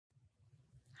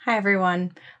Hi,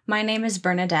 everyone. My name is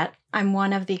Bernadette. I'm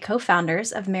one of the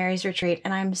co-founders of Mary's Retreat,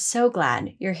 and I'm so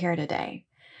glad you're here today.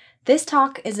 This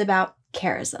talk is about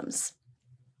charisms.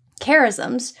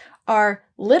 Charisms are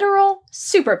literal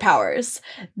superpowers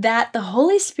that the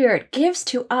Holy Spirit gives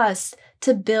to us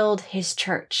to build His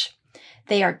church.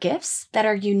 They are gifts that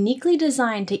are uniquely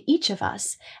designed to each of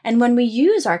us, and when we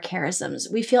use our charisms,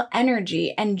 we feel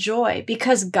energy and joy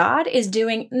because God is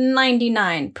doing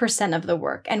 99% of the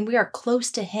work, and we are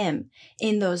close to Him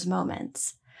in those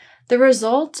moments. The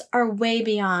results are way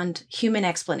beyond human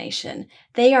explanation.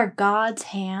 They are God's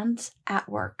hands at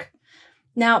work.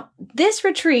 Now, this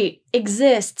retreat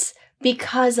exists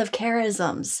because of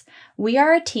charisms. We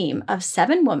are a team of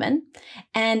 7 women,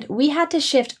 and we had to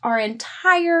shift our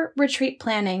entire retreat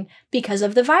planning because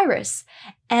of the virus.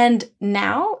 And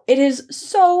now it is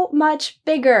so much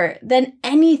bigger than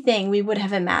anything we would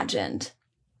have imagined.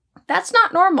 That's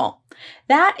not normal.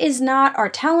 That is not our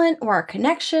talent or our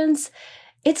connections.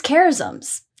 It's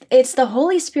charisms. It's the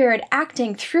Holy Spirit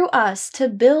acting through us to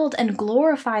build and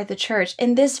glorify the church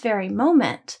in this very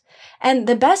moment. And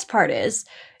the best part is,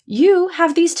 you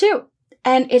have these too.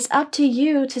 And it's up to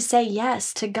you to say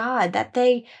yes to God that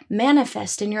they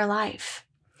manifest in your life.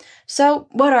 So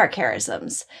what are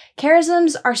charisms?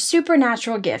 Charisms are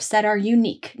supernatural gifts that are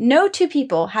unique. No two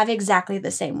people have exactly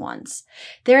the same ones.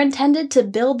 They're intended to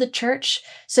build the church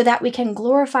so that we can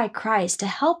glorify Christ, to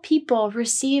help people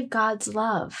receive God's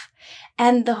love.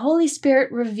 And the Holy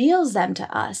Spirit reveals them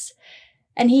to us,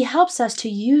 and He helps us to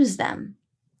use them.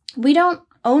 We don't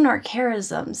own our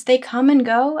charisms. They come and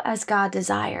go as God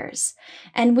desires.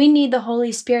 And we need the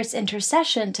Holy Spirit's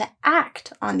intercession to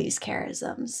act on these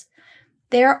charisms.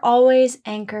 They're always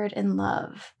anchored in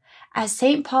love. As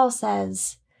St. Paul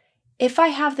says, "If I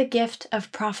have the gift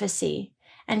of prophecy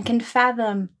and can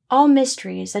fathom all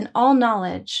mysteries and all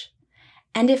knowledge,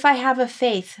 and if I have a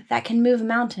faith that can move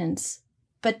mountains,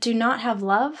 but do not have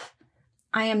love,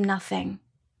 I am nothing."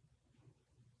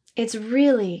 It's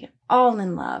really all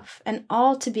in love, and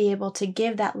all to be able to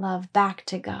give that love back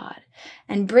to God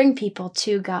and bring people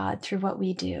to God through what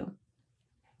we do.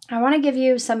 I want to give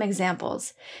you some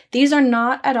examples. These are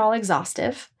not at all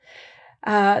exhaustive.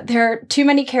 There are too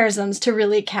many charisms to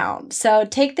really count. So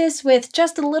take this with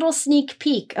just a little sneak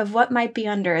peek of what might be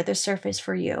under the surface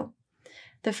for you.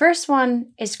 The first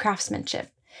one is craftsmanship.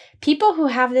 People who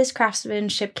have this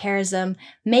craftsmanship charism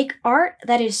make art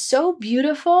that is so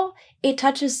beautiful, it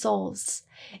touches souls.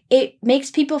 It makes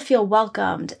people feel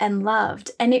welcomed and loved,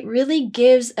 and it really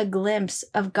gives a glimpse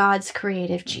of God's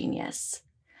creative genius.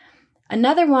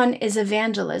 Another one is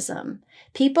evangelism.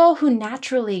 People who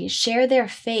naturally share their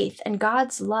faith and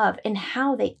God's love in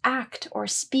how they act or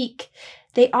speak.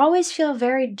 They always feel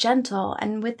very gentle,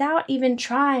 and without even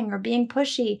trying or being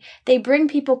pushy, they bring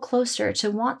people closer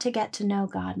to want to get to know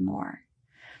God more.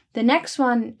 The next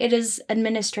one, it is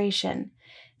administration.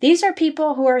 These are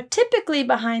people who are typically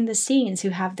behind the scenes who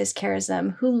have this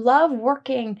charism, who love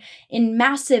working in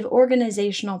massive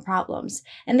organizational problems,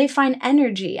 and they find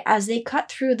energy as they cut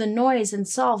through the noise and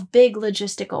solve big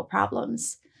logistical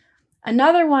problems.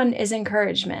 Another one is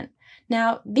encouragement.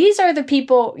 Now, these are the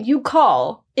people you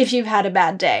call if you've had a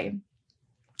bad day.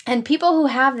 And people who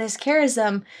have this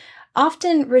charism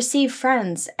often receive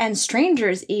friends and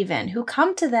strangers even who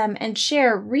come to them and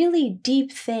share really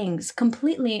deep things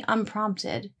completely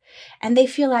unprompted. And they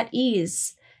feel at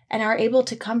ease and are able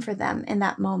to comfort them in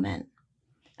that moment.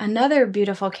 Another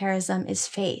beautiful charism is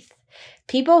faith.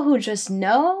 People who just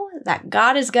know that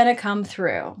God is going to come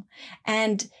through,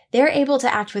 and they're able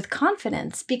to act with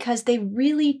confidence because they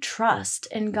really trust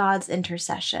in God's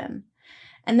intercession.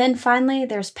 And then finally,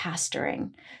 there's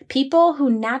pastoring. People who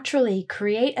naturally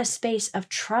create a space of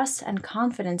trust and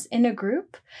confidence in a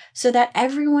group so that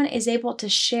everyone is able to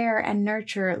share and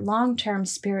nurture long-term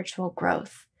spiritual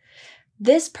growth.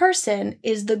 This person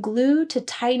is the glue to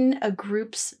tighten a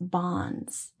group's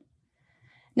bonds.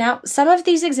 Now, some of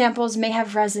these examples may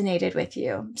have resonated with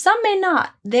you. Some may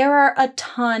not. There are a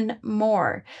ton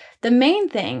more. The main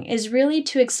thing is really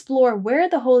to explore where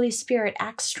the Holy Spirit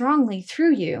acts strongly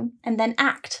through you and then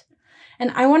act.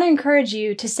 And I want to encourage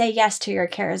you to say yes to your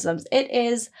charisms. It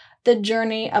is the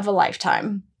journey of a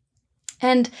lifetime.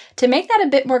 And to make that a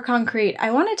bit more concrete,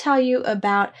 I want to tell you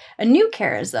about a new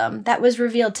charism that was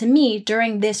revealed to me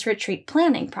during this retreat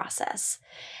planning process.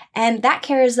 And that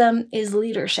charism is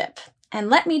leadership. And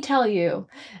let me tell you,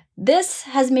 this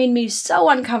has made me so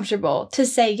uncomfortable to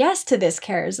say yes to this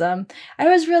charism. I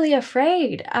was really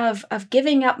afraid of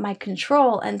giving up my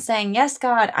control and saying, yes,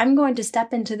 God, I'm going to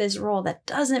step into this role that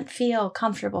doesn't feel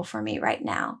comfortable for me right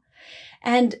now.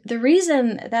 And the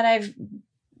reason that I've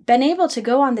been able to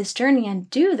go on this journey and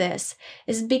do this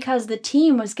is because the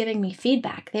team was giving me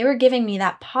feedback. They were giving me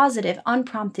that positive,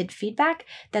 unprompted feedback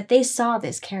that they saw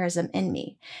this charism in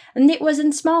me. And it was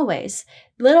in small ways,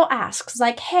 little asks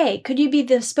like, hey, could you be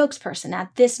the spokesperson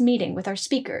at this meeting with our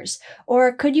speakers?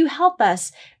 Or could you help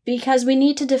us because we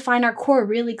need to define our core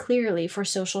really clearly for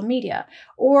social media?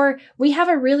 Or we have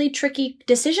a really tricky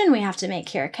decision we have to make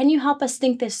here. Can you help us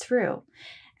think this through?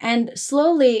 And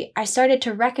slowly, I started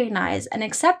to recognize and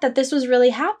accept that this was really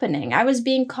happening. I was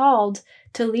being called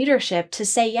to leadership to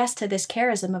say yes to this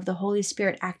charism of the Holy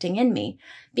Spirit acting in me.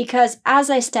 Because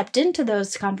as I stepped into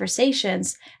those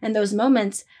conversations and those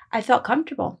moments, I felt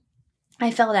comfortable. I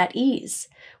felt at ease.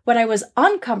 What I was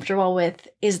uncomfortable with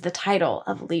is the title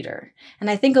of leader. And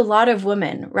I think a lot of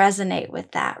women resonate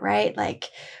with that, right? Like,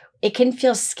 it can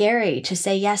feel scary to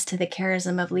say yes to the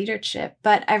charism of leadership,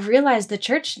 but I've realized the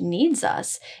church needs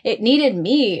us. It needed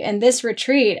me in this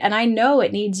retreat, and I know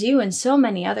it needs you in so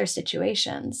many other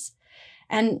situations.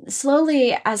 And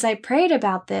slowly, as I prayed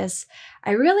about this,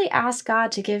 I really asked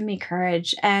God to give me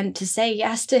courage and to say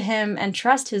yes to Him and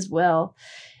trust His will.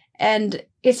 And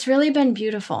it's really been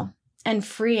beautiful and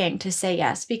freeing to say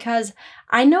yes, because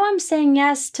I know I'm saying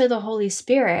yes to the Holy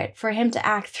Spirit for Him to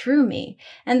act through me,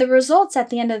 and the results at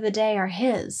the end of the day are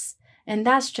His, and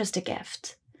that's just a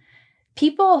gift.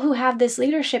 People who have this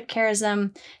leadership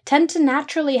charism tend to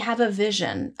naturally have a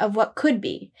vision of what could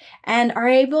be, and are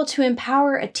able to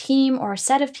empower a team or a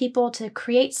set of people to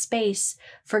create space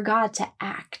for God to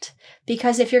act.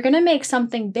 Because if you're going to make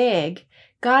something big,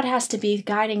 God has to be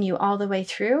guiding you all the way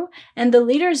through, and the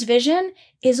leader's vision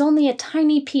is only a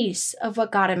tiny piece of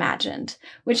what God imagined,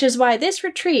 which is why this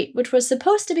retreat, which was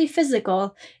supposed to be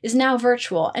physical, is now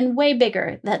virtual and way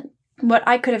bigger than what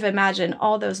I could have imagined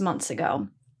all those months ago.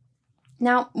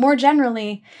 Now, more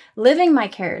generally, living my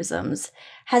charisms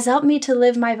has helped me to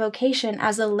live my vocation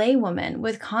as a laywoman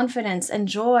with confidence and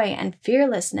joy and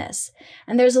fearlessness.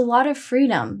 And there's a lot of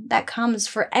freedom that comes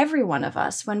for every one of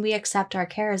us when we accept our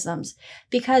charisms,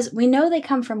 because we know they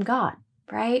come from God,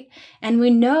 right? And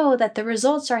we know that the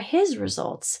results are His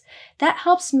results. That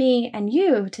helps me and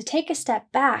you to take a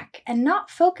step back and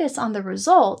not focus on the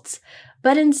results,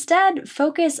 but instead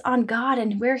focus on God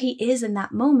and where He is in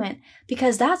that moment,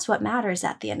 because that's what matters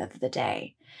at the end of the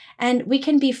day. And we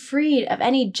can be freed of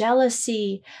any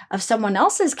jealousy of someone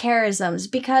else's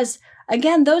charisms, because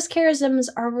again, those charisms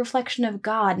are a reflection of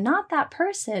God, not that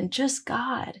person, just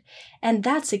God. And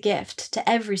that's a gift to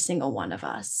every single one of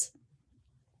us.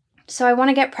 So I want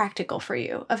to get practical for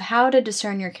you of how to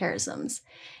discern your charisms.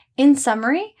 In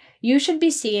summary, you should be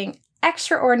seeing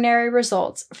extraordinary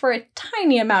results for a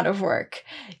tiny amount of work.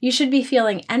 You should be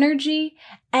feeling energy,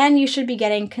 and you should be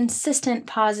getting consistent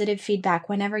positive feedback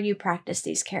whenever you practice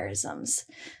these charisms.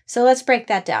 So let's break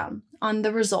that down on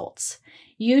the results.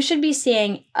 You should be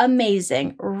seeing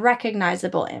amazing,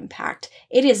 recognizable impact.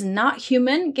 It is not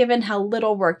human given how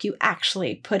little work you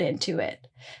actually put into it.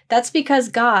 That's because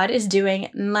God is doing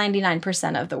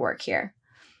 99% of the work here.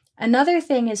 Another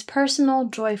thing is personal,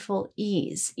 joyful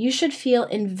ease. You should feel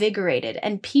invigorated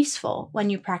and peaceful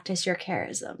when you practice your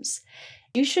charisms.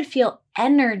 You should feel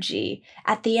energy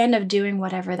at the end of doing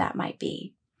whatever that might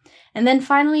be. And then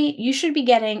finally, you should be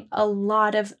getting a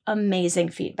lot of amazing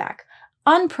feedback,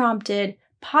 unprompted,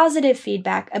 positive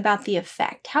feedback about the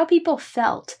effect, how people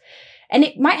felt. And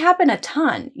it might happen a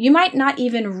ton. You might not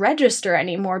even register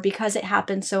anymore because it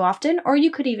happens so often, or you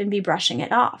could even be brushing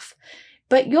it off.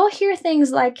 But you'll hear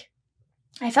things like,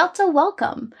 I felt so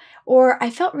welcome, or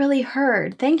I felt really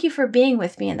heard. Thank you for being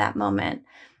with me in that moment.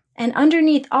 And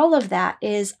underneath all of that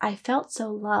is, I felt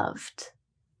so loved.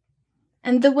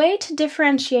 And the way to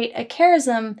differentiate a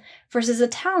charism versus a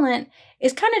talent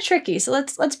is kind of tricky. So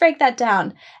let's break that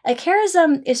down. A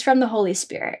charism is from the Holy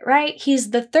Spirit, right? He's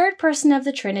the third person of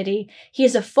the Trinity. He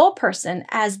is a full person,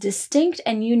 as distinct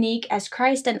and unique as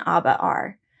Christ and Abba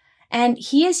are. And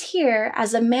He is here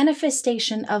as a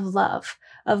manifestation of love,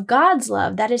 of God's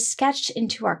love that is sketched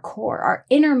into our core, our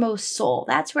innermost soul.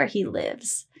 That's where He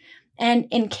lives. And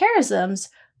in charisms,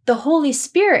 the Holy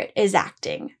Spirit is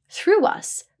acting through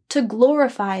us to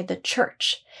glorify the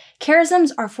church.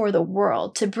 Charisms are for the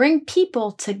world, to bring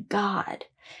people to God.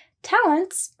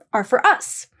 Talents are for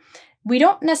us. We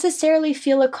don't necessarily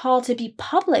feel a call to be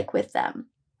public with them.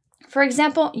 For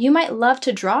example, you might love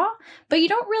to draw, but you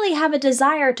don't really have a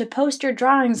desire to post your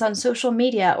drawings on social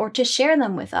media or to share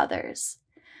them with others.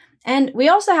 And we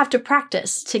also have to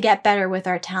practice to get better with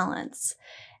our talents.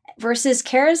 Versus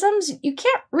charisms, you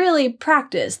can't really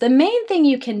practice. The main thing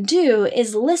you can do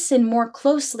is listen more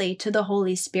closely to the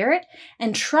Holy Spirit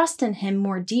and trust in Him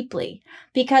more deeply,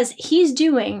 because He's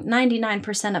doing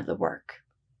 99% of the work.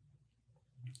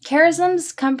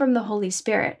 Charisms come from the Holy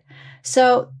Spirit.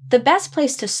 So the best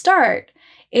place to start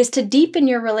is to deepen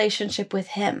your relationship with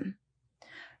Him.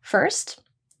 First,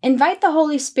 invite the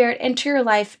Holy Spirit into your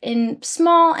life in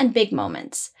small and big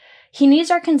moments. He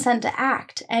needs our consent to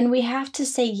act, and we have to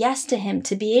say yes to Him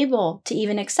to be able to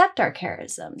even accept our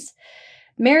charisms.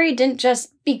 Mary didn't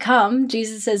just become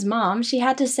Jesus' mom. She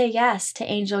had to say yes to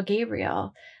Angel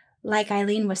Gabriel, like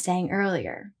Eileen was saying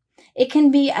earlier. It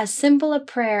can be as simple a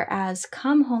prayer as,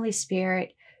 "Come, Holy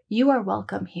Spirit, you are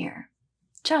welcome here."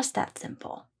 Just that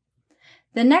simple.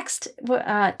 The next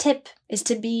tip is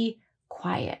to be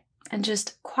quiet and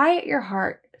just quiet your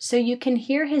heart so you can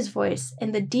hear His voice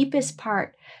in the deepest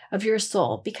part of your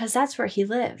soul, because that's where He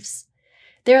lives.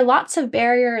 There are lots of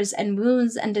barriers and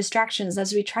wounds and distractions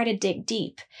as we try to dig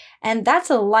deep, and that's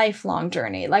a lifelong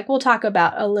journey, like we'll talk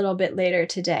about a little bit later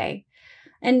today.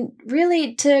 And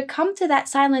really, to come to that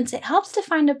silence, it helps to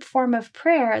find a form of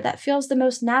prayer that feels the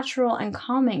most natural and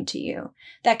calming to you.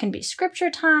 That can be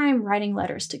scripture time, writing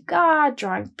letters to God,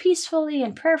 drawing peacefully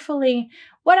and prayerfully,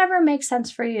 whatever makes sense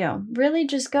for you. Really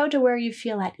just go to where you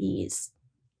feel at ease.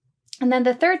 And then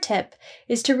the third tip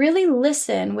is to really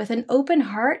listen with an open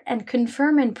heart and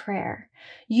confirm in prayer.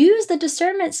 Use the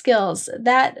discernment skills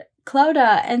that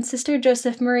Clodagh and Sister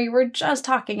Joseph Marie were just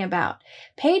talking about.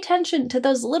 Pay attention to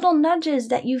those little nudges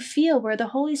that you feel where the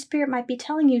Holy Spirit might be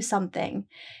telling you something.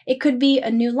 It could be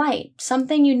a new light,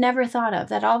 something you never thought of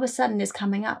that all of a sudden is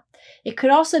coming up. It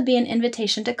could also be an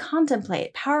invitation to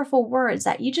contemplate powerful words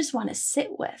that you just want to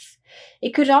sit with.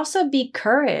 It could also be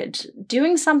courage,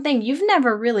 doing something you've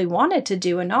never really wanted to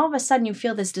do, and all of a sudden you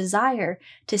feel this desire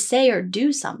to say or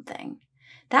do something.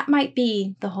 That might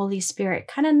be the Holy Spirit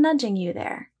kind of nudging you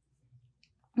there.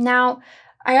 Now,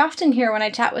 I often hear when I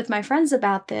chat with my friends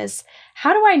about this,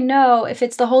 how do I know if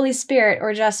it's the Holy Spirit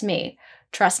or just me?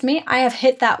 Trust me, I have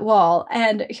hit that wall,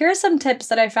 and here are some tips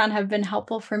that I found have been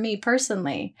helpful for me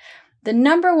personally. The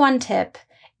number one tip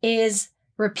is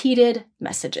repeated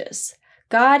messages.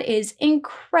 God is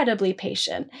incredibly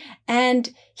patient,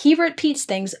 and He repeats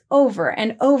things over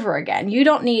and over again. You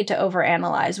don't need to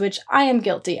overanalyze, which I am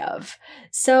guilty of.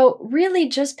 So really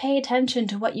just pay attention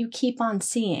to what you keep on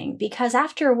seeing, because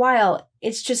after a while,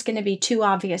 it's just going to be too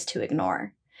obvious to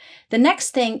ignore. The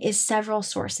next thing is several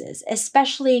sources,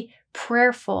 especially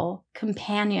prayerful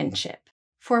companionship.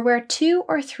 For where 2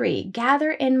 or 3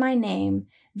 gather in my name,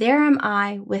 there am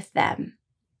I with them.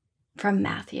 From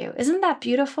Matthew. Isn't that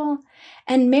beautiful?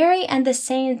 And Mary and the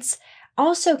saints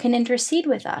also can intercede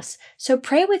with us. So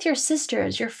pray with your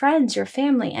sisters, your friends, your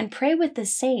family, and pray with the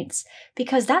saints,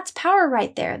 because that's power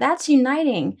right there. That's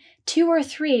uniting 2 or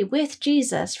 3 with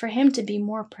Jesus for Him to be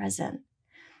more present.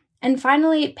 And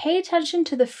finally, pay attention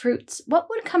to the fruits. What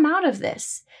would come out of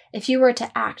this if you were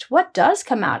to act? What does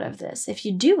come out of this if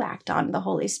you do act on the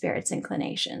Holy Spirit's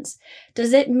inclinations?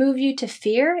 Does it move you to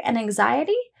fear and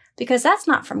anxiety? Because that's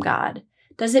not from God.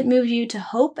 Does it move you to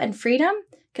hope and freedom?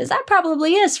 Because that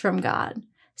probably is from God.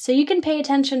 So you can pay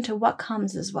attention to what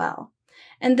comes as well.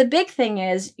 And the big thing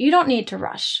is, you don't need to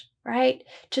rush, right?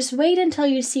 Just wait until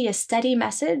you see a steady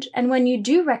message, and when you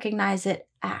do recognize it,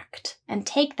 act and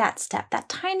take that step, that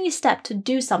tiny step to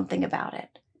do something about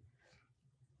it.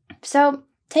 So,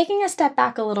 taking a step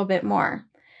back a little bit more,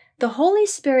 the Holy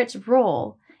Spirit's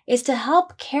role is to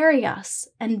help carry us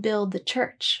and build the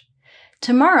church.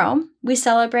 Tomorrow, we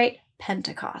celebrate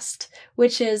Pentecost,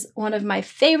 which is one of my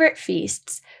favorite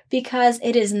feasts because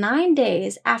it is 9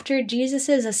 days after Jesus'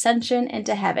 ascension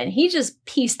into heaven. He just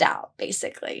peaced out,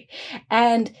 basically.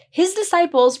 And His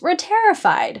disciples were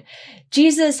terrified.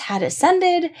 Jesus had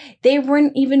ascended. They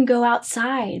wouldn't even go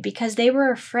outside because they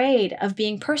were afraid of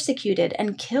being persecuted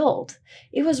and killed.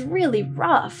 It was really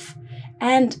rough.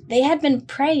 And they had been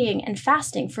praying and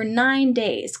fasting for 9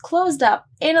 days, closed up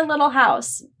in a little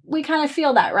house. We kind of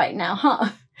feel that right now, huh?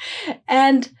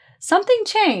 And something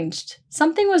changed.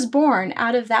 Something was born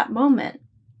out of that moment.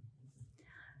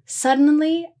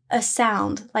 Suddenly, a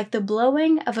sound like the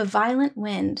blowing of a violent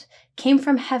wind came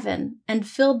from heaven and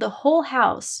filled the whole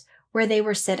house where they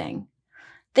were sitting.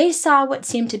 They saw what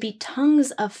seemed to be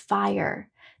tongues of fire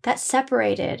that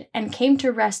separated and came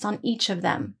to rest on each of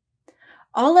them.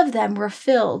 All of them were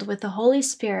filled with the Holy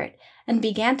Spirit and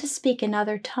began to speak in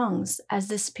other tongues as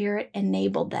the Spirit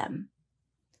enabled them.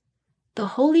 The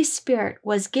Holy Spirit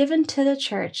was given to the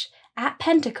church at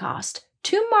Pentecost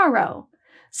tomorrow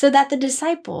so that the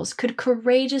disciples could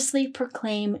courageously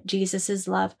proclaim Jesus'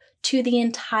 love to the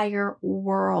entire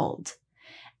world.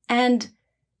 And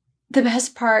the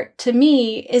best part to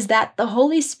me is that the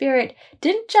Holy Spirit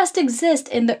didn't just exist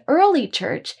in the early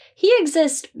church. He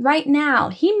exists right now.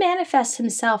 He manifests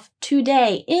Himself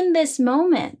today in this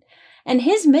moment. And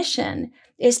His mission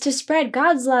is to spread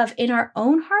God's love in our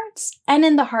own hearts and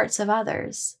in the hearts of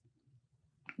others.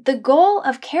 The goal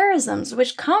of charisms,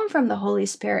 which come from the Holy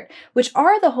Spirit, which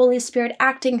are the Holy Spirit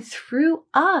acting through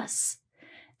us,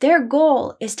 their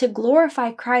goal is to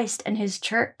glorify Christ and his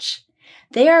church.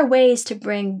 They are ways to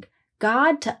bring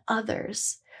God to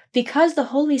others because the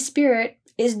Holy Spirit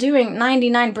is doing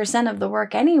 99% of the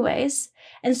work anyways.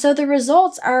 And so the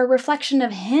results are a reflection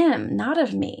of him, not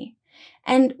of me.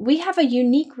 And we have a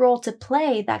unique role to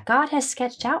play that God has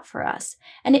sketched out for us,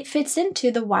 and it fits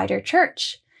into the wider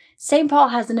church. St. Paul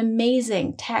has an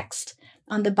amazing text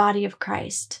on the body of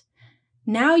Christ.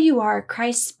 Now you are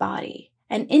Christ's body,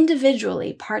 and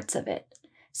individually parts of it.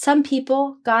 Some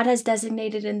people God has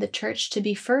designated in the church to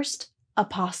be first,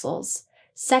 apostles,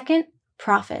 second,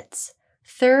 prophets,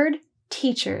 third,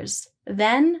 teachers,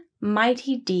 then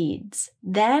mighty deeds,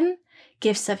 then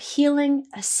gifts of healing,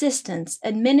 assistance,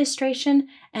 administration,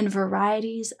 and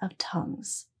varieties of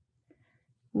tongues.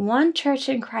 One church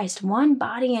in Christ, one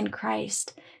body in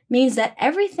Christ, means that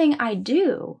everything I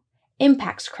do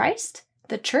impacts Christ,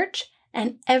 the church,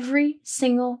 and every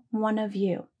single one of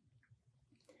you.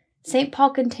 St. Paul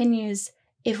continues,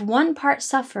 if one part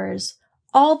suffers,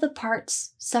 all the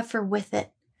parts suffer with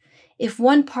it. If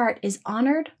one part is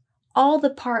honored, all the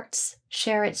parts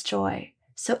share its joy.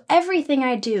 So everything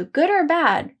I do, good or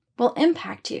bad, will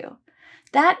impact you.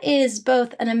 That is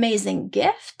both an amazing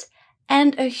gift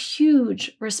and a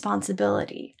huge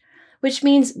responsibility, which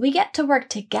means we get to work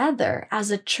together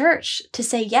as a church to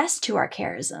say yes to our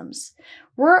charisms.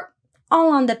 We're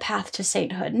all on the path to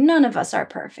sainthood. None of us are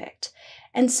perfect.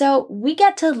 And so we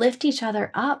get to lift each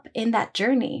other up in that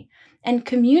journey. And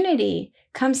community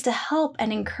comes to help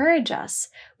and encourage us.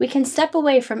 We can step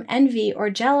away from envy or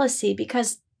jealousy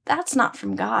because that's not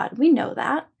from God. We know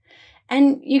that.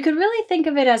 And you could really think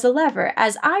of it as a lever.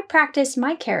 As I practice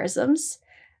my charisms,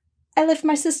 I lift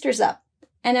my sisters up.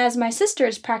 And as my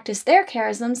sisters practice their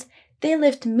charisms, they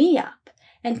lift me up.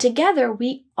 And together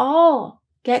we all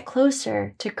get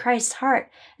closer to Christ's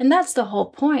heart. And that's the whole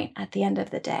point at the end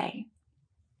of the day.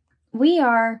 We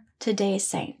are today's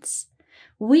saints.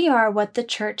 We are what the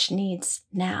church needs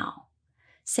now.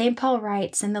 St. Paul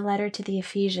writes in the letter to the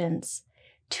Ephesians,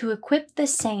 to equip the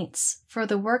saints for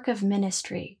the work of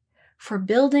ministry, for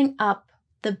building up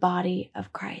the body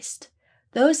of Christ.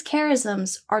 Those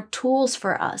charisms are tools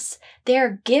for us. They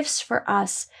are gifts for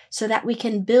us so that we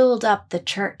can build up the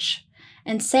church.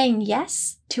 And saying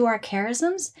yes to our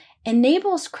charisms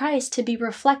enables Christ to be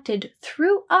reflected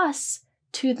through us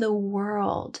to the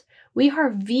world. We are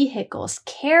vehicles,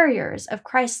 carriers of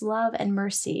Christ's love and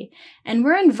mercy, and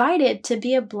we're invited to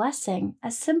be a blessing,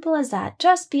 as simple as that.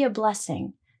 Just be a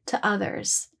blessing to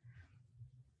others.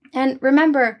 And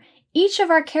remember, each of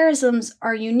our charisms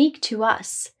are unique to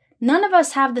us. None of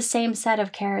us have the same set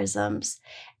of charisms,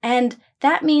 and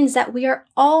that means that we are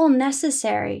all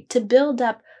necessary to build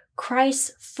up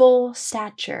Christ's full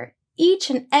stature.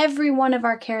 Each and every one of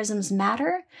our charisms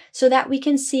matter so that we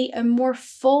can see a more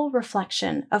full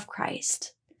reflection of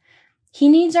Christ. He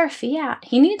needs our fiat.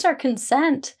 He needs our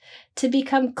consent to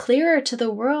become clearer to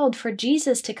the world, for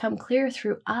Jesus to come clear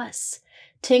through us,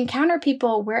 to encounter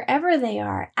people wherever they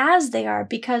are, as they are,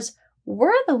 because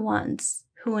we're the ones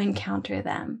who encounter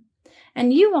them.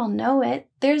 And you all know it.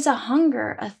 There's a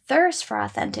hunger, a thirst for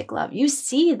authentic love. You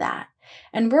see that.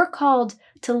 And we're called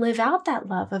to live out that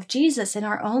love of Jesus in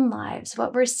our own lives,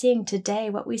 what we're seeing today,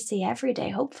 what we see every day,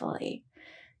 hopefully,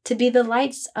 to be the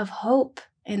lights of hope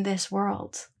in this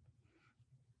world.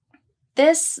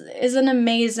 This is an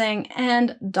amazing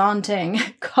and daunting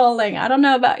calling. I don't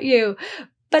know about you,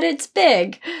 but it's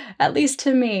big, at least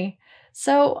to me.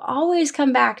 So always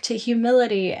come back to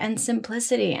humility and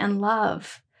simplicity and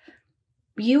love.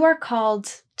 You are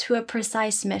called to a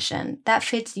precise mission that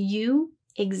fits you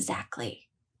exactly.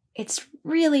 It's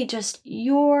really just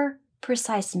your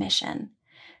precise mission.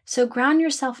 So ground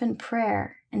yourself in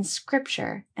prayer and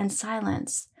scripture and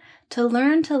silence to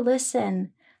learn to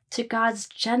listen to God's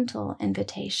gentle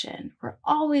invitation. We're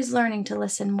always learning to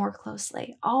listen more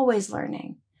closely, always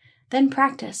learning. Then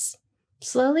practice.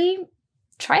 Slowly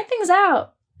try things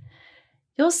out.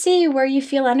 You'll see where you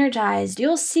feel energized.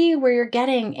 You'll see where you're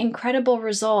getting incredible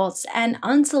results and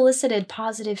unsolicited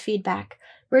positive feedback.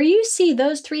 Where you see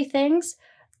those three things,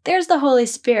 there's the Holy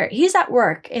Spirit. He's at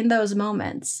work in those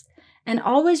moments. And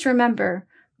always remember,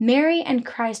 Mary and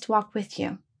Christ walk with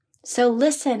you. So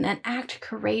listen and act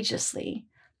courageously.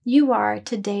 You are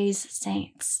today's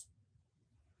saints.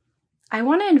 I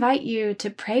want to invite you to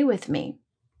pray with me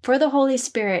for the Holy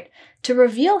Spirit to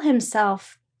reveal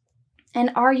himself and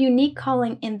our unique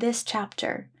calling in this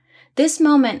chapter, this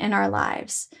moment in our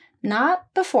lives.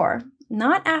 Not before,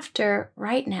 not after,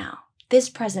 right now, this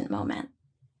present moment.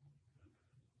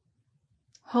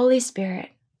 Holy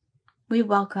Spirit, we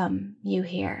welcome you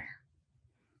here.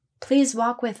 Please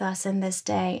walk with us in this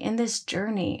day, in this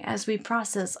journey, as we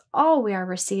process all we are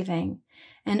receiving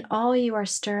and all you are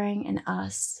stirring in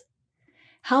us.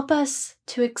 Help us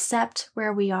to accept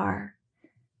where we are.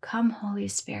 Come, Holy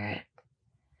Spirit.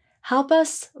 Help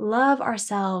us love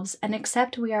ourselves and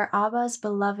accept we are Abba's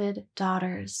beloved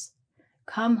daughters.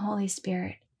 Come, Holy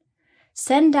Spirit.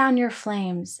 Send down your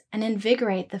flames and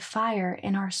invigorate the fire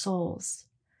in our souls.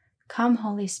 Come,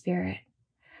 Holy Spirit.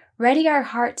 Ready our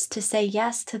hearts to say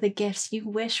yes to the gifts you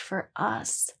wish for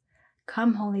us.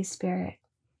 Come, Holy Spirit.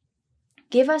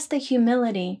 Give us the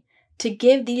humility to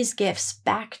give these gifts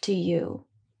back to you.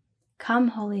 Come,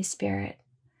 Holy Spirit.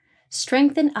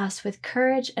 Strengthen us with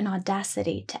courage and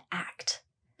audacity to act.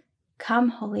 Come,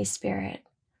 Holy Spirit.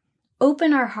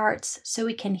 Open our hearts so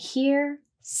we can hear,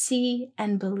 see,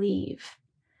 and believe.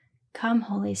 Come,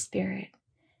 Holy Spirit.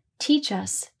 Teach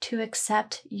us to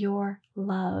accept your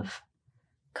love.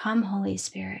 Come, Holy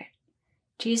Spirit.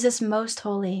 Jesus most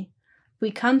holy,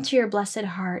 we come to your blessed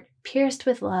heart, pierced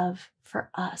with love for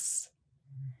us.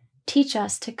 Teach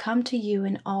us to come to you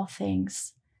in all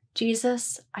things.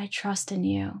 Jesus, I trust in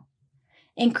you.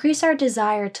 Increase our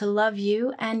desire to love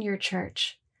you and your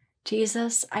church.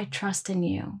 Jesus, I trust in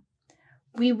you.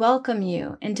 We welcome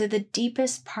you into the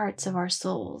deepest parts of our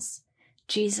souls.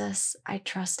 Jesus, I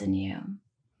trust in you.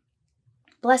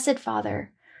 Blessed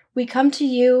Father, we come to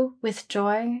you with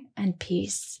joy and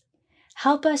peace.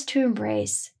 Help us to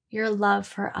embrace your love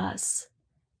for us.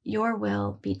 Your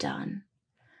will be done.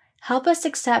 Help us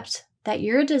accept that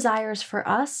your desires for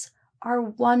us are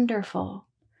wonderful.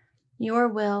 Your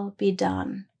will be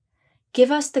done. Give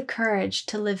us the courage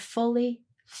to live fully,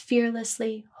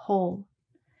 fearlessly whole.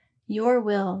 Your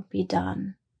will be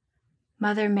done.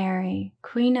 Mother Mary,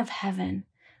 Queen of Heaven,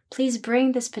 please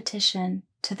bring this petition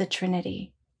to the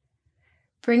Trinity.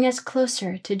 Bring us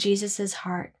closer to Jesus'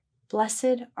 heart.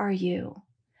 Blessed are you.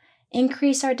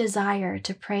 Increase our desire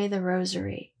to pray the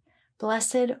rosary.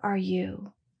 Blessed are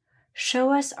you.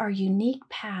 Show us our unique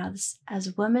paths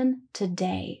as women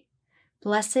today.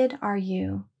 Blessed are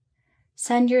you.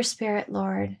 Send your Spirit,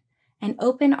 Lord, and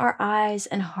open our eyes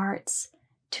and hearts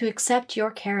to accept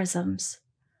your charisms.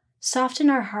 Soften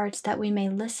our hearts that we may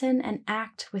listen and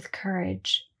act with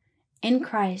courage. In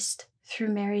Christ, through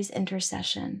Mary's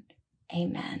intercession.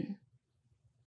 Amen.